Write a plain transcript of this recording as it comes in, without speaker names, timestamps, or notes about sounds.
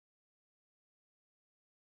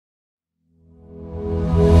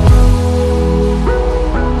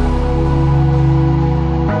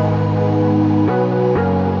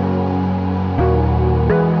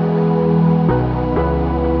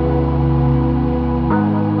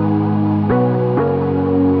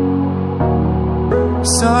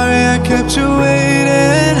sorry I kept you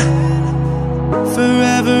waiting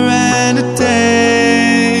forever and a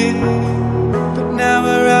day. But now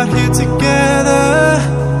we're out here together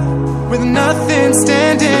with nothing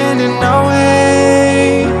standing in our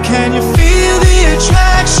way. Can you feel the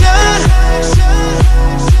attraction?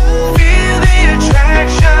 Feel the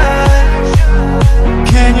attraction.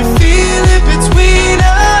 Can you feel it between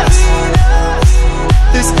us?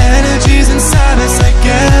 This energy's inside us like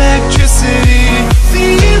electricity.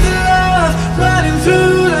 Feel the love running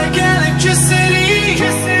through like electricity.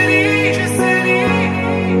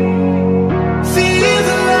 Feel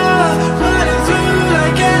the love running through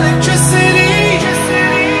like electricity.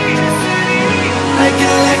 Like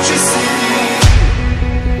electricity.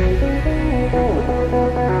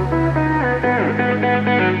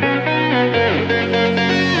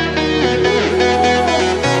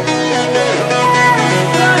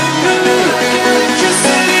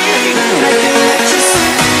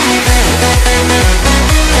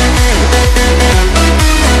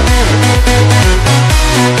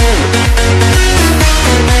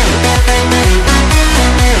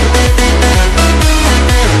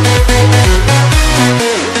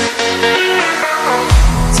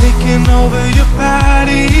 Over your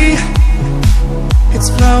body, it's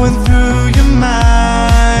flowing through your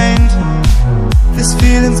mind. This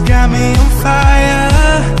feeling's got me on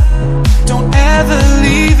fire. Don't ever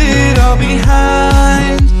leave it all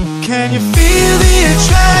behind. Can you feel the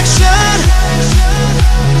attraction?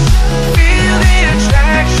 Feel the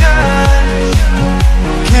attraction.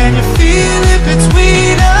 Can you feel it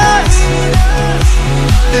between us?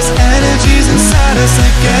 This energy's inside us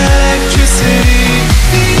like electricity.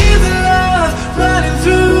 Feel the love running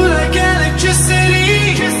through like electricity.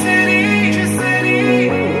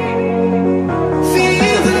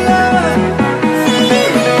 Feel the love.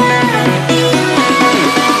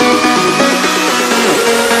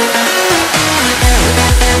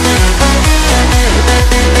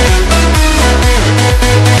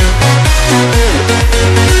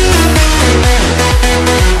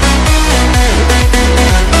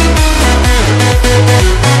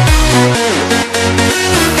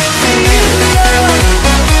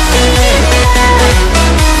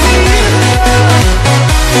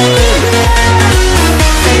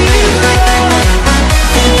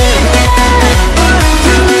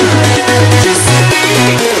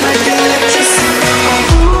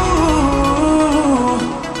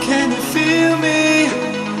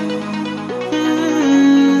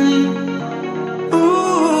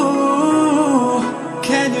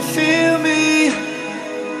 Can you feel me?